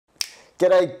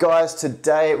G'day guys,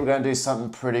 today we're going to do something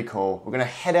pretty cool. We're going to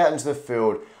head out into the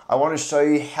field. I want to show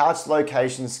you how to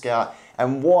location scout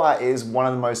and why it is one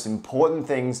of the most important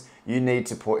things you need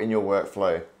to put in your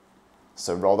workflow.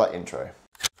 So roll that intro.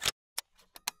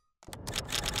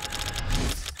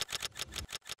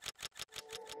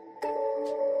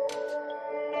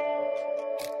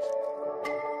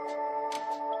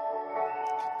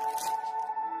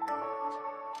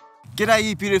 G'day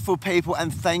you beautiful people,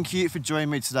 and thank you for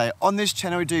joining me today. On this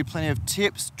channel we do plenty of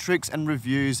tips, tricks and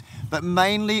reviews, but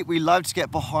mainly we love to get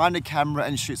behind the camera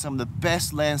and shoot some of the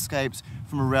best landscapes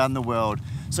from around the world.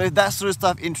 So if that sort of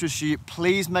stuff interests you,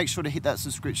 please make sure to hit that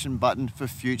subscription button for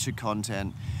future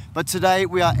content. But today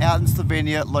we are out in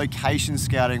Slovenia location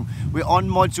scouting. We're on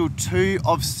module 2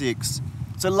 of 6.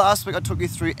 So last week I took you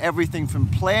through everything from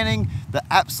planning, the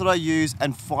apps that I use,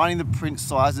 and finding the print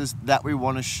sizes that we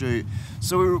want to shoot.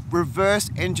 So we're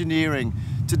reverse engineering.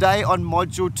 Today on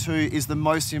module 2 is the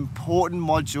most important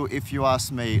module if you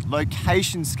ask me,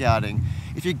 location scouting.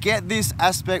 If you get this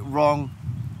aspect wrong,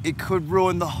 it could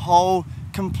ruin the whole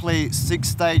complete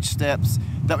 6-stage steps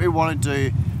that we want to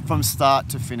do from start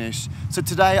to finish. So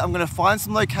today I'm going to find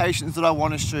some locations that I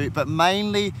want to shoot, but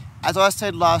mainly, as I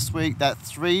said last week, that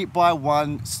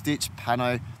 3x1 stitch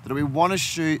pano that we want to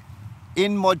shoot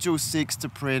in module 6 to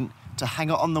print, to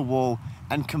hang it on the wall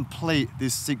and complete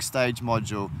this 6-stage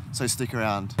module. So stick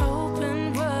around.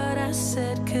 Hoping what I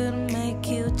said could make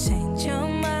you change your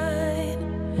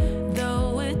mind,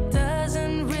 though it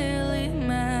doesn't really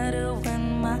matter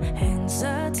when my hands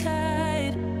are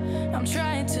tied. I'm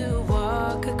trying to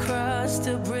walk across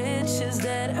the bridges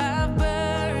that I've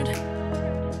burned.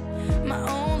 My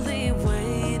only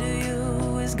way to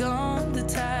you is gone, the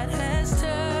tide has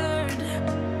turned.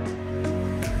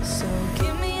 So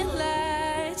give me a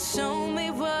light, show me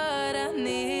what I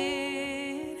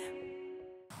need.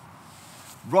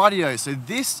 Rightio, so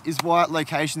this is why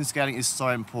location scouting is so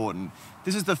important.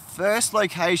 This is the first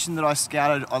location that I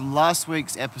scouted on last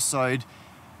week's episode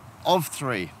of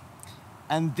 3.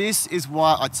 And this is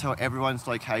why I tell everyone's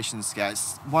location scout.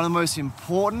 It's one of the most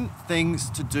important things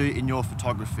to do in your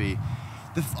photography.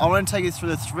 I want to take you through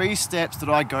the 3 steps that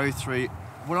I go through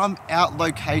when I'm out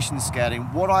location scouting,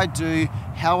 what I do,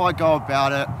 how I go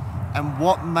about it, and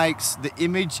what makes the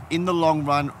image in the long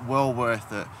run well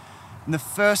worth it. And the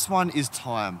first one is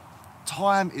time.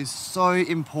 Time is so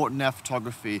important in our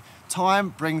photography. Time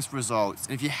brings results.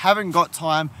 And if you haven't got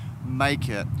time, make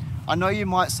it. I know you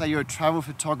might say you're a travel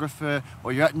photographer,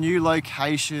 or you're at new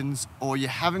locations, or you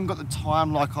haven't got the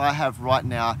time like I have right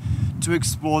now to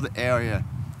explore the area.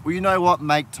 Well, you know what?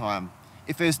 Make time.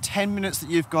 If there's 10 minutes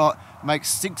that you've got, make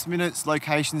 6 minutes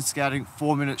location scouting,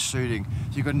 4 minutes shooting.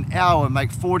 If you've got an hour,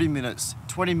 make 40 minutes,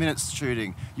 20 minutes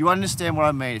shooting. You understand what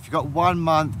I mean. If you've got 1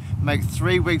 month, make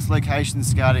 3 weeks location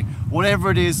scouting.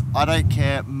 Whatever it is, I don't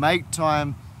care. Make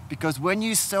time, because when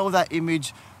you sell that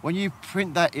image, when you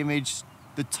print that image,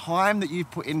 the time that you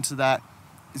put into that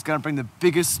is going to bring the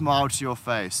biggest smile to your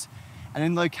face. And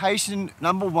in location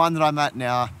number 1 that I'm at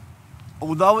now,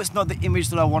 although it's not the image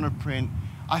that I want to print,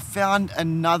 I found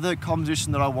another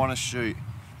composition that I want to shoot.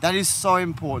 That is so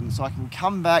important, so I can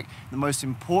come back the most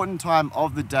important time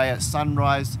of the day at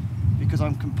sunrise, because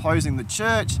I'm composing the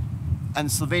church and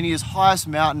Slovenia's highest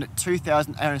mountain at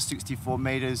 2,864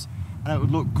 meters, and it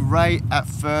would look great at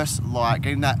first light,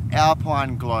 getting that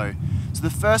alpine glow. So the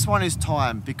first one is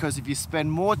time, because if you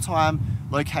spend more time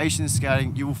location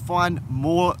scouting, you will find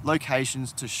more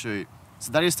locations to shoot.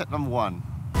 So that is step number 1.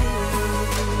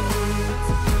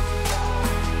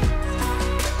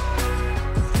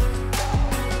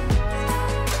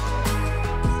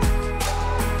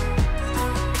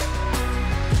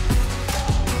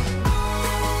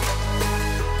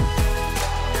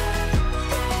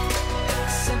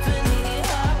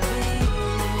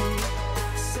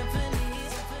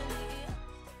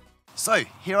 So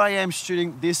here I am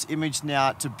shooting this image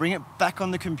now to bring it back on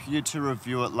the computer to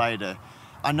review it later.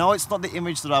 I know it's not the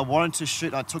image that I wanted to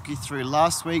shoot, I took you through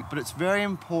last week, but it's very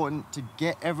important to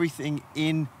get everything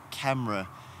in camera.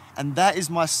 And that is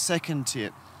my second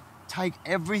tip. Take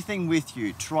everything with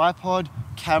you, tripod,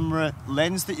 camera,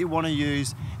 lens that you want to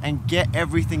use, and get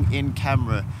everything in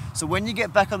camera. So when you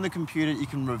get back on the computer, you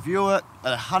can review it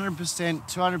at 100%,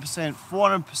 200%,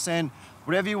 400%,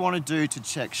 whatever you want to do to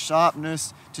check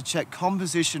sharpness, to check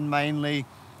composition mainly,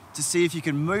 to see if you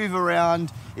can move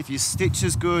around, if your stitch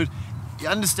is good. You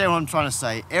understand what I'm trying to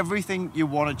say? Everything you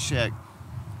want to check.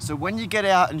 So when you get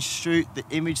out and shoot the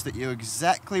image that you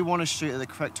exactly want to shoot at the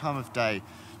correct time of day,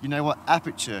 you know what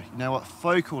aperture, you know what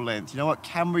focal length, you know what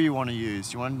camera you want to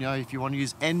use, you want to know if you want to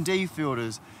use ND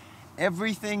filters.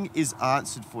 everything is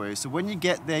answered for you. So when you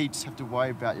get there, you just have to worry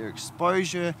about your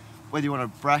exposure, whether you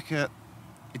want to bracket.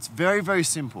 It's very, very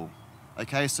simple.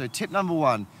 Okay, so tip number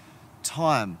one,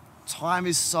 time. Time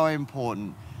is so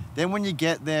important. Then when you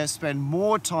get there, spend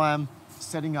more time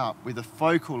setting up with the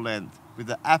focal length, with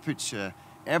the aperture,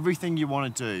 everything you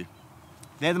want to do.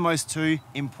 They're the most two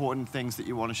important things that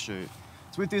you want to shoot.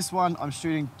 So with this one, I'm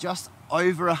shooting just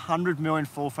over 100 million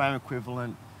full frame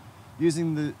equivalent,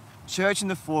 using the church in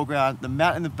the foreground, the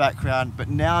mountain in the background, but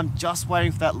now I'm just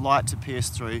waiting for that light to pierce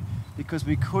through, because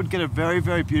we could get a very,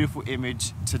 very beautiful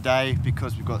image today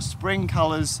because we've got spring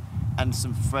colors and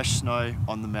some fresh snow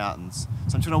on the mountains.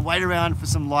 So I'm trying to wait around for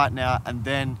some light now and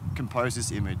then compose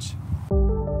this image.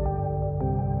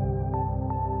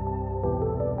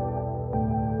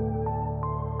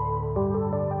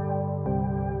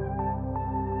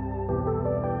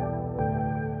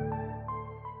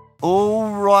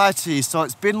 Alrighty, so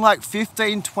it's been like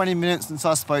 15-20 minutes since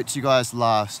I spoke to you guys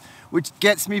last, which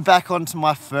gets me back onto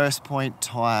my first point,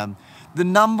 time. The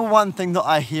number one thing that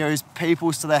I hear is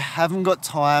people say they haven't got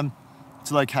time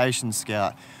to location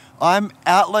scout. I'm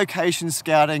out location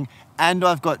scouting and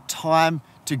I've got time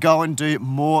to go and do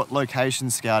more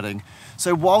location scouting.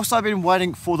 So whilst I've been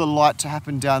waiting for the light to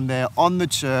happen down there on the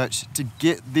church to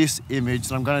get this image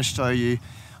that I'm going to show you,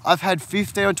 I've had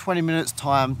 15 or 20 minutes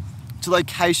time to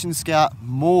location scout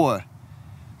more.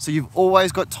 So you've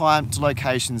always got time to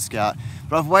location scout.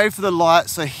 But I've waited for the light,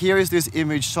 so here is this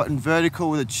image shot in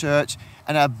vertical with a church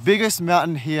and our biggest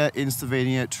mountain here in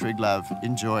Slovenia, Triglav.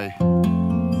 Enjoy.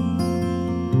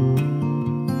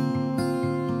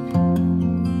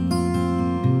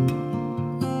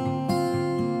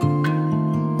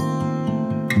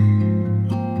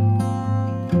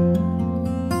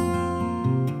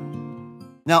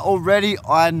 Now already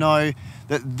I know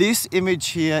that this image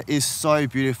here is so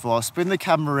beautiful. I'll spin the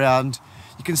camera around.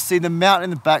 You can see the mountain in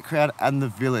the background and the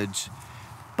village.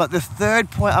 But the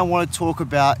third point I want to talk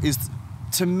about is,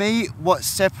 to me, what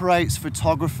separates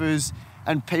photographers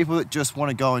and people that just want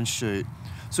to go and shoot.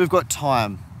 So we've got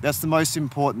time. That's the most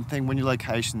important thing when you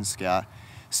location scout.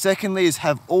 Secondly is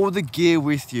have all the gear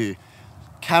with you.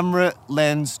 Camera,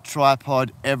 lens,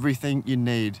 tripod, everything you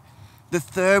need. The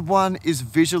third one is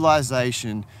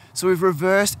visualization. So we've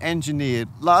reverse engineered.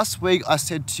 Last week I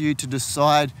said to you to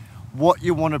decide what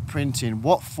you want to print in,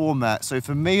 what format. So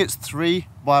for me it's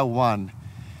 3x1.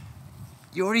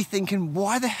 You're already thinking,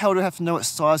 why the hell do I have to know what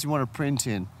size you want to print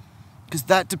in? Because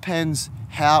that depends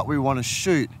how we want to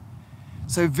shoot.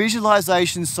 So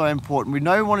visualization is so important. We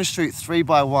know we want to shoot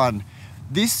 3x1.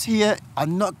 This here,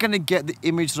 I'm not going to get the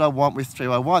image that I want with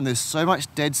 3x1. There's so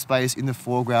much dead space in the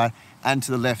foreground and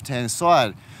to the left-hand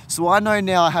side. So I know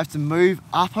now I have to move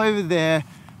up over there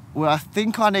where I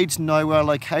think I need to know where our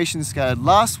location scouted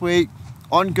last week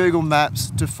on Google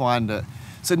Maps to find it.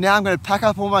 So now I'm going to pack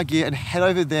up all my gear and head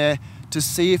over there to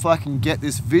see if I can get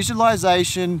this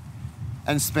visualization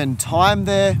and spend time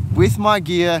there with my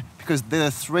gear, because they're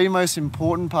the three most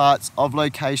important parts of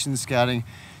location scouting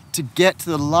to get to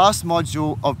the last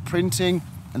module of printing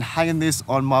and hanging this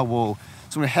on my wall.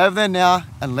 So I'm going to head over there now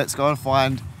and let's go and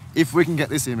find if we can get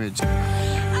this image.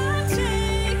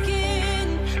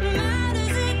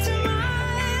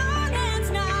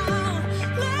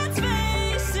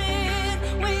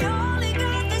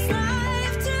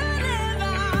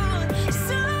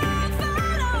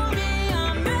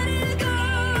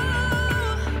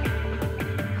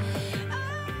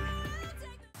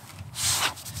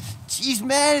 Jeez,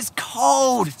 man, it's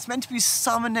cold. It's meant to be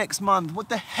summer next month. What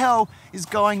the hell is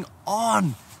going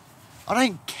on? I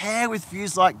don't care with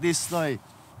views like this though.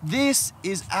 This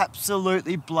is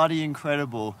absolutely bloody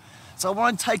incredible. So I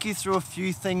want to take you through a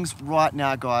few things right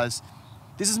now, guys.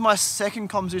 This is my second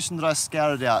composition that I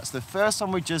scouted out. So the first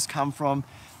one we just come from,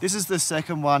 this is the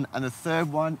second one, and the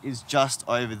third one is just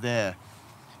over there.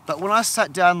 But when I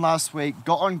sat down last week,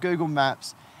 got on Google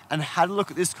Maps and had a look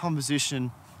at this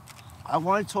composition, I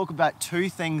want to talk about two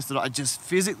things that I just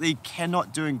physically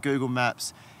cannot do in Google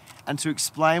Maps, and to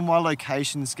explain why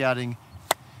location scouting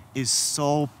is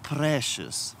so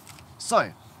precious.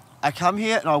 So, I come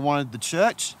here and I wanted the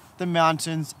church, the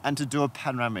mountains, and to do a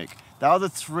panoramic. They are the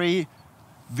three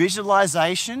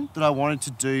visualization that I wanted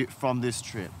to do from this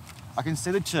trip. I can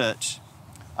see the church,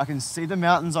 I can see the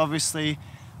mountains obviously,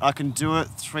 I can do it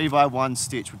 3x1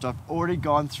 stitch, which I've already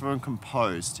gone through and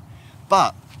composed.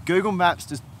 But Google Maps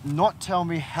does not tell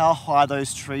me how high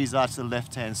those trees are to the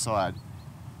left-hand side.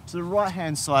 To the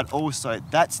right-hand side also,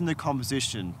 that's in the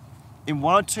composition. In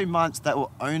 1 or 2 months, that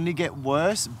will only get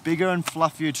worse, bigger and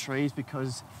fluffier trees,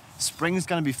 because spring's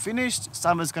going to be finished,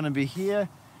 summer's going to be here,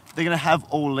 they're going to have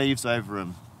all leaves over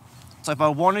them. So if I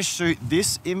want to shoot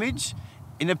this image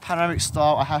in a panoramic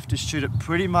style, I have to shoot it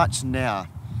pretty much now.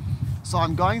 So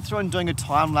I'm going through and doing a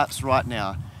time lapse right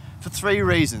now for 3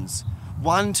 reasons.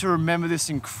 One, to remember this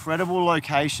incredible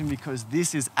location because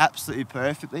this is absolutely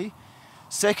perfectly.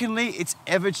 Secondly, it's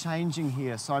ever changing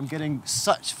here. So I'm getting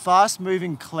such fast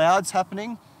moving clouds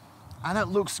happening and it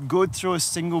looks good through a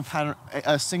single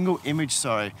image.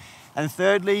 And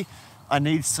thirdly, I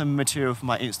need some material for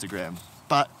my Instagram,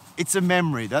 but it's a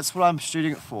memory. That's what I'm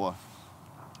shooting it for.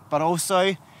 But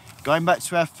also, going back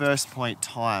to our first point,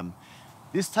 time.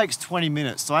 This takes 20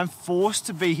 minutes, so I'm forced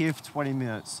to be here for 20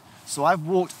 minutes. So I've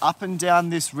walked up and down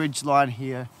this ridge line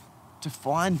here to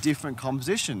find different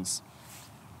compositions.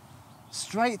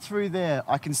 Straight through there,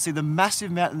 I can see the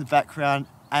massive mountain in the background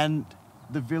and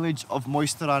the village of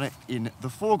Moisterane in the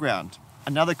foreground.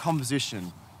 Another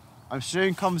composition. I'm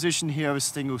shooting composition here of a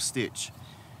single stitch.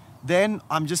 Then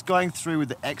I'm just going through with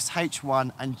the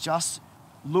XH1 and just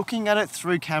looking at it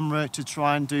through camera to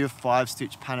try and do a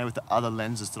 5-stitch panel with the other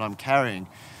lenses that I'm carrying.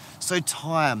 So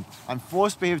time, I'm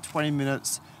forced to be here for 20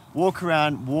 minutes, walk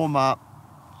around, warm up,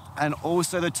 and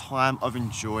also the time of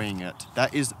enjoying it.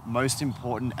 That is most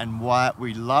important and why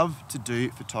we love to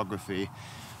do photography.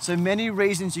 So many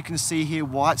reasons you can see here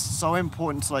why it's so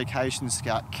important to Location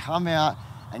Scout. Come out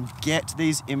and get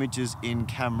these images in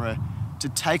camera to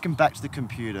take them back to the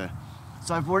computer.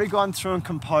 So I've already gone through and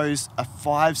composed a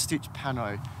 5-stitch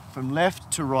pano from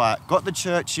left to right. Got the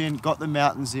church in, got the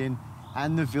mountains in,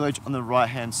 and the village on the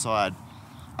right-hand side.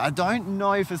 I don't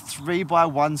know if a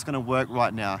 3x1 is going to work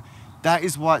right now. That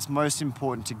is why it's most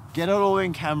important to get it all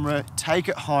in camera, take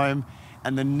it home,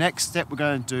 and the next step we're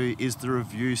going to do is the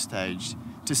review stage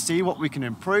to see what we can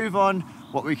improve on,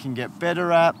 what we can get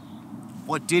better at,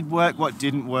 what did work, what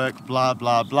didn't work, blah,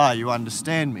 blah, blah. You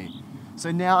understand me?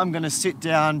 So now I'm going to sit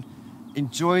down,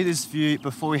 enjoy this view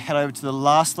before we head over to the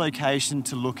last location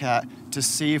to look at to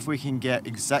see if we can get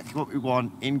exactly what we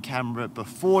want in camera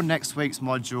before next week's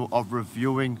module of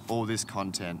reviewing all this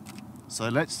content. So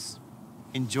let's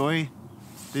enjoy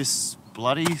this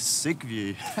bloody sick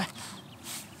view.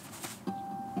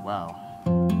 Wow.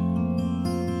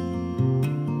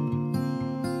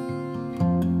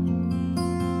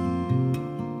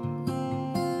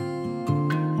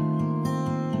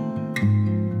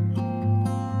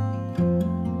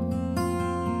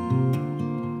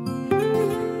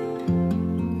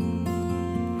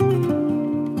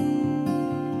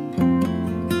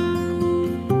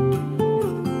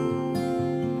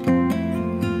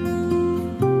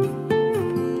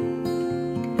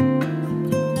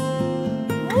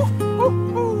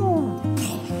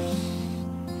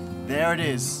 There it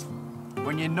is.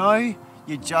 When you know,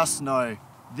 you just know.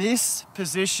 This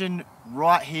position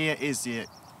right here is it.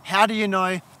 How do you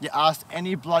know? You ask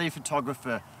any bloody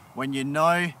photographer. When you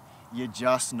know, you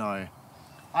just know.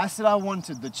 I said I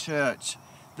wanted the church,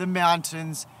 the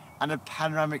mountains, and a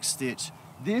panoramic stitch.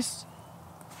 This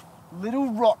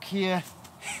little rock here,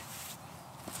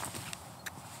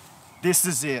 this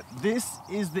is it. This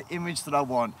is the image that I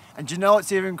want. And do you know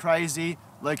what's even crazy?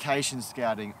 Location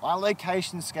scouting. I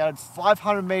location scouted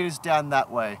 500 meters down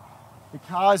that way. The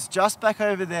car's just back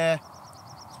over there.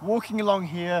 It's walking along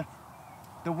here.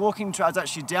 The walking trail's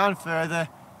actually down further.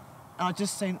 And I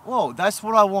just seen, whoa, that's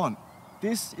what I want.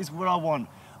 This is what I want.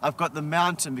 I've got the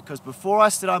mountain because before I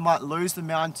said I might lose the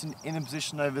mountain in a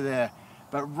position over there.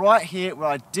 But right here where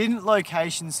I didn't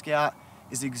location scout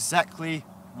is exactly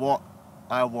what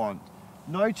I want.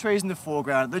 No trees in the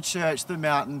foreground, the church, the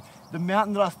mountain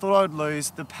that I thought I would lose,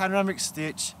 the panoramic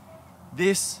stitch.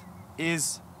 This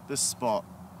is the spot.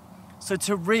 So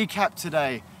to recap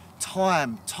today,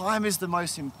 time. Time is the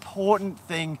most important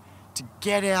thing to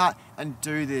get out and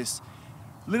do this.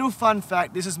 Little fun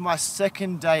fact, this is my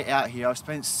second day out here. I've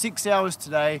spent 6 hours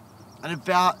today and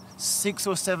about 6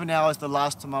 or 7 hours the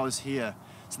last time I was here.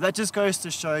 So that just goes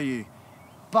to show you.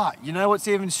 But you know what's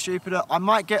even stupider? I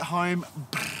might get home,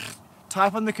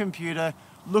 type on the computer,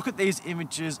 look at these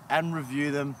images and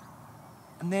review them,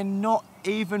 and they're not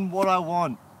even what I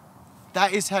want.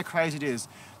 That is how crazy it is.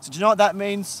 So do you know what that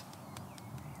means?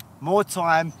 More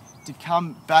time to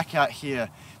come back out here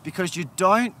because you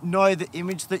don't know the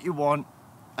image that you want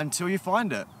until you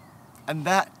find it. And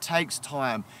that takes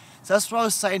time. So that's what I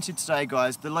was saying to you today,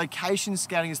 guys. The location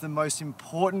scouting is the most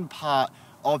important part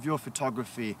of your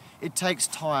photography. It takes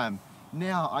time.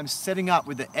 Now I'm setting up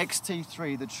with the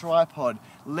XT3, the tripod,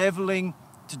 leveling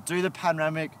to do the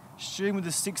panoramic, shooting with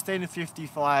the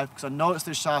 16-55 because I know it's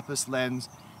the sharpest lens,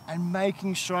 and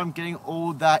making sure I'm getting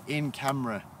all that in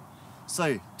camera.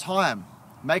 So time,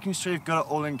 making sure you've got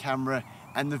it all in camera,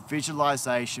 and the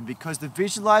visualization, because the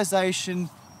visualization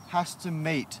has to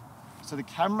meet So the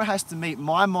camera has to meet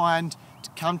my mind to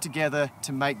come together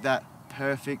to make that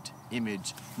perfect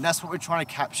image. And that's what we're trying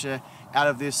to capture out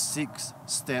of this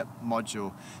 6-step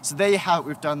module. So there you have it.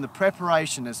 We've done the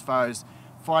preparation as far as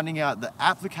finding out the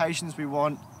applications we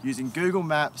want using Google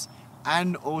Maps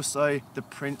and also the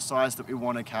print size that we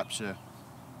want to capture.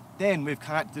 Then we've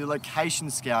come out to the location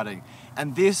scouting,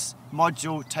 and this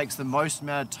module takes the most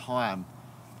amount of time.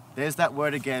 There's that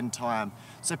word again, time.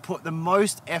 So put the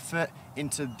most effort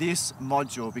into this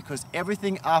module because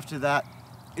everything after that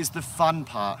is the fun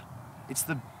part. It's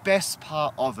the best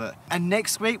part of it. And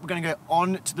next week, we're gonna go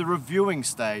on to the reviewing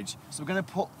stage. So we're gonna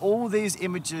put all these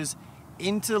images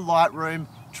into Lightroom,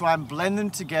 try and blend them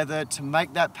together to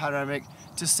make that panoramic,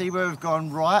 to see where we've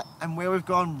gone right and where we've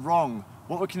gone wrong,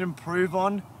 what we can improve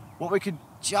on, what we could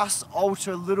just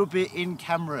alter a little bit in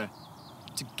camera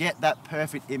to get that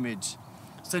perfect image.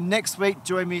 So next week,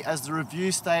 join me as the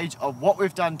review stage of what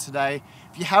we've done today.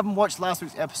 If you haven't watched last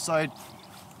week's episode,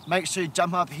 make sure you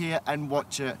jump up here and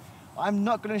watch it. I'm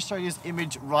not going to show you this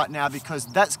image right now because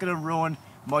that's going to ruin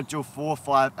module 4,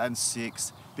 5, and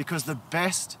 6 because the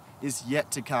best is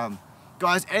yet to come.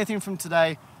 Guys, anything from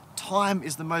today, time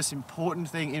is the most important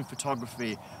thing in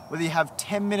photography. Whether you have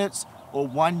 10 minutes or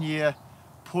 1 year,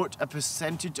 put a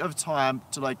percentage of time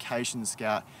to location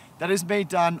scout. That is me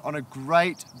done on a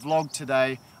great vlog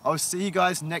today. I'll see you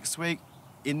guys next week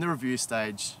in the review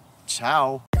stage.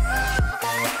 Ciao.